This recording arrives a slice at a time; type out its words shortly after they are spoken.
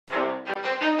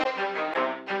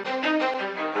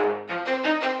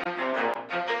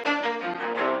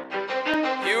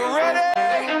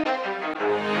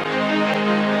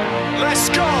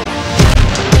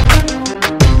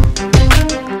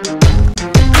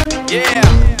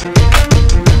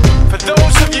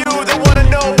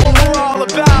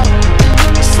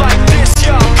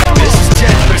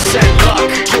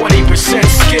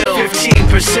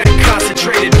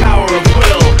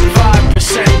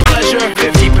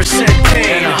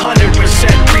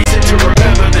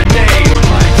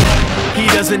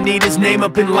doesn't need his name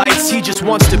up in lights. He just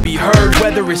wants to be heard,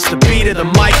 whether it's the beat of the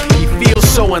mic. He feels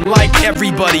so unlike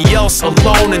everybody else,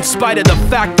 alone, in spite of the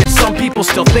fact that some people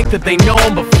still think that they know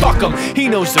him. But fuck him, he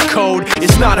knows the code.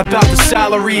 It's not about the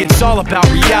salary, it's all about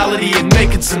reality and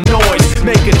making some noise,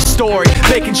 making a story,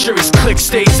 making sure his click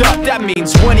stays up. That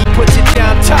means when he puts it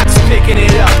down, Todd's picking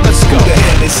it up. Let's go. Who the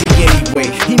hell is he anyway?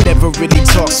 He never really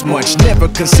talks much,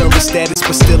 never concerned with status,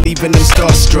 but still leaving him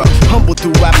starstruck. Humble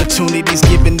through opportunities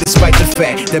given despite the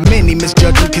fact that many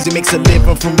misjudge him cause he makes a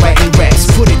living from writing raps.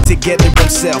 Put it together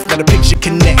himself, now the picture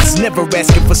connects. Never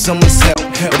asking for someone's help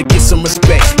or to get some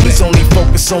respect. He's only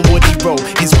focused on what he wrote,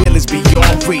 his will is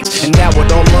beyond reach. And now it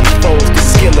all unfolds, the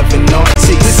skill of an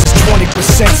artist. This is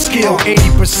 20% skill,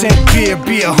 80% fear.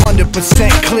 Be 100%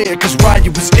 clear, cause Ryu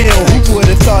was ill. Who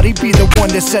would've thought he'd be the one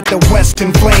that set the West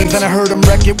in flames? And I heard him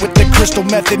wreck it with the crystal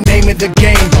method, name of the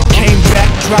game. Came back,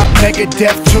 dropped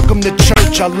Megadeth, took him to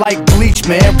church. I like Bleach,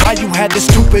 man. Ryu had the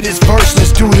stupidest verse,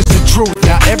 this dude is the truth.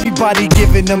 Now everybody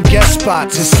giving them guest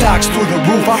spots and stocks through the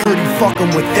roof. I heard he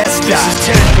fucking with that stock.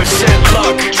 This is 10%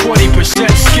 luck, 20%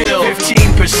 skill,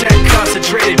 15%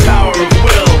 concentrated power of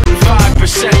will,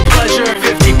 5% pleasure,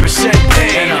 50%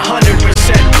 pain, and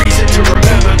 100% reason to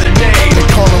remember the name. They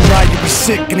call him Ryu, he's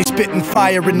sick and he's spitting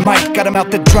fire and Mike got him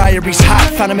out the dryer, he's hot.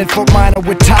 Found him in Fort Minor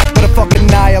with top, but a fucking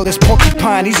nihilist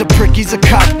porcupine. He's a prick, he's a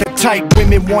cock. The type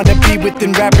women wanna be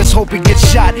within rappers, hope he gets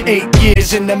shot. 8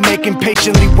 years in the making,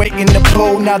 patiently waiting to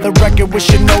blow. Now the record with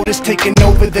your notice taking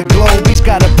over the globe. He's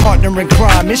got a partner in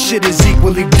crime, his shit is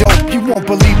equally dope. You won't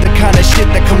believe the kind of shit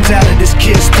that comes out of this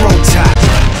kid's throat. Top.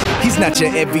 He's not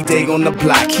your everyday on the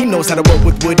block. He knows how to work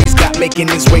with what he's got, making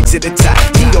his way to the top.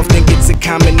 He often gets a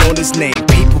comment on his name.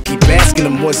 People keep asking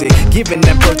him, was it given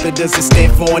that birth or does it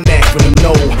stand for an acronym?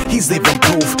 No, he's living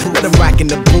proof. Let him rock in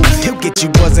the booth. He'll get you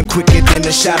buzzing quicker than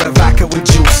a shot of vodka with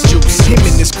juice. Him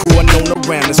and his crew are known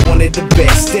around as one of the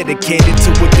best, dedicated to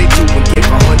what they do and give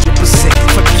 100%.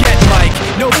 Forget Mike,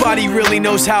 nobody really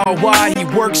knows how or why he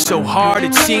works so hard.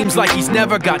 It seems like he's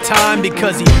never got time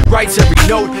because he writes every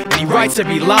note and he writes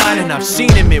every line. And I've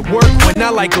seen him at work when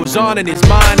that light goes on in his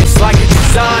mind. It's like a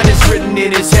design is written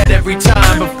in his head every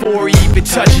time before he even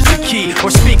touches a key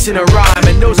or speaks in a rhyme.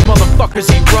 And those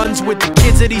motherfuckers he runs with, the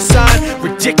kids that he signed,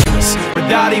 ridiculous,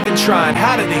 without even trying.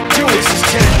 How do they do it? This is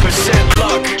 10%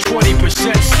 luck, 20%